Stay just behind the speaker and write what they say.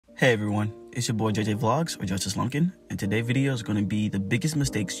Hey everyone, it's your boy JJ Vlogs or Justice Lumpkin, and today's video is going to be the biggest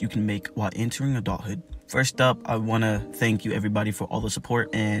mistakes you can make while entering adulthood. First up, I want to thank you everybody for all the support,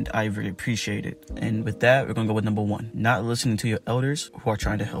 and I really appreciate it. And with that, we're going to go with number one, not listening to your elders who are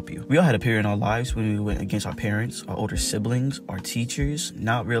trying to help you. We all had a period in our lives when we went against our parents, our older siblings, our teachers,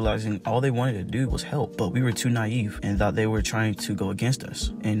 not realizing all they wanted to do was help, but we were too naive and thought they were trying to go against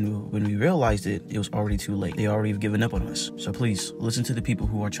us. And when we realized it, it was already too late. They already have given up on us. So please listen to the people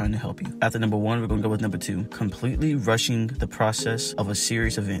who are trying to help you. After number one, we're going to go with number two, completely rushing the process of a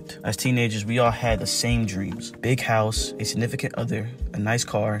serious event. As teenagers, we all had the same dreams: big house, a significant other, a nice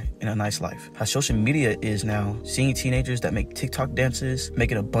car, and a nice life. How social media is now, seeing teenagers that make TikTok dances,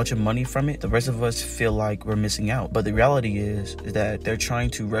 making a bunch of money from it, the rest of us feel like we're missing out. But the reality is that they're trying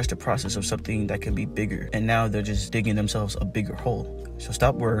to rush the process of something that can be bigger, and now they're just digging themselves a bigger hole. So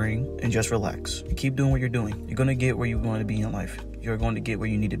stop worrying and just relax and keep doing what you're doing. You're going to get where you want to be in life. You're going to get where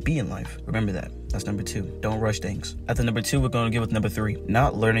you need to be in life. Remember that. That's number two. Don't rush things. After number two, we're going to get with number three,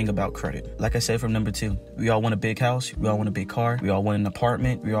 not learning about credit. Like I said from number two, we all want a big house. We all want a big car. We all want an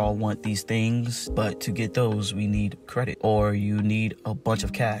apartment. We all want these things. But to get those, we need credit, or you need a bunch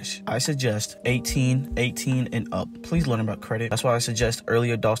of cash. I suggest 18 and up. Please learn about credit. That's why I suggest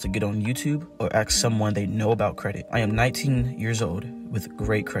early adults to get on YouTube or ask someone they know about credit. I am 19 years old with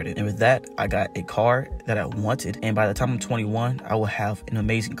great credit, and with that, I got a car that I wanted, and by the time I'm 21, I will have an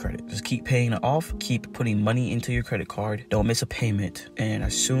amazing credit. Just keep paying it off, keep putting money into your credit card, don't miss a payment, and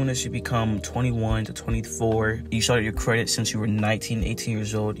as soon as you become 21 to 24, you started your credit since you were 19, 18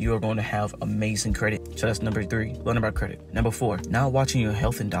 years old, you are going to have amazing credit. So that's number three, learn about credit. Number four, not watching your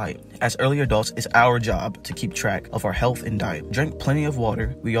health and diet. As early adults, it's our job to keep track of our health and diet. Drink plenty of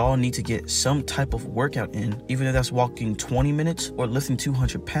water. We all need to get some type of workout in, even if that's walking 20 minutes or lifting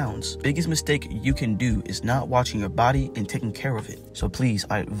 200 pounds. Biggest mistake you can do is not watching your body and taking care of it. So please,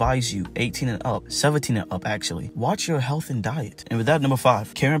 I advise you, 18 and up, 17 and up actually, watch your health and diet. And with that, number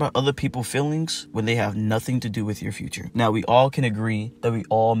five, caring about other people's feelings when they have nothing to do with your future. Now, we all can agree that we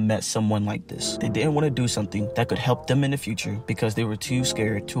all met someone like this. They didn't want to do something that could help them in the future because they were too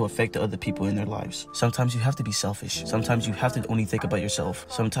scared to affect the other people in their lives. Sometimes you have to be selfish. Sometimes you have to only think about yourself.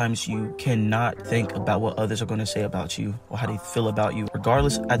 Sometimes you cannot think about what others are going to say about you or how they feel about you.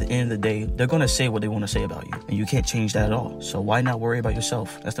 Regardless, at the end of the day, they're going to say what they want to say about you, and you can't change that at all. So why not worry about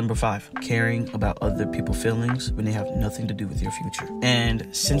yourself? That's number five, caring about other people's feelings when they have nothing to do with your future. And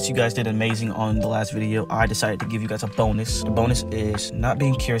since you guys did amazing on the last video, I decided to give you guys a bonus. The bonus is not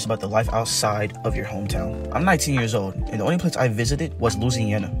being curious about the life outside of your hometown. I'm 19 years old, and the only place I visited was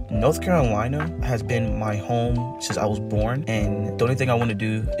Louisiana. North Carolina has been my home since I was born, and the only thing I want to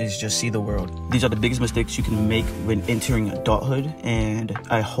do is just see the world. These are the biggest mistakes you can make when entering adulthood, and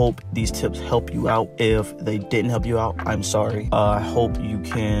I hope these tips help you out. If they didn't help you out, I'm sorry. I hope you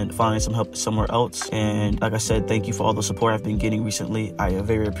can find some help somewhere else. And like I said, thank you for all the support I've been getting recently. I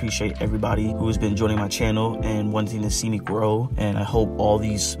very appreciate everybody who has been joining my channel and wanting to see me grow. And I hope all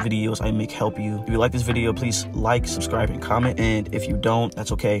these videos I make help you. If you like this video, please like, subscribe, and comment. And if you don't,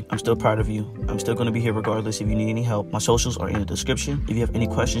 that's okay. I'm still proud of you. I'm still going to be here regardless if you need any help. My socials are in the description. If you have any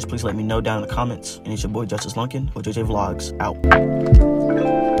questions, please let me know down in the comments. And it's your boy Justice Lumpkin or JJ Vlogs out.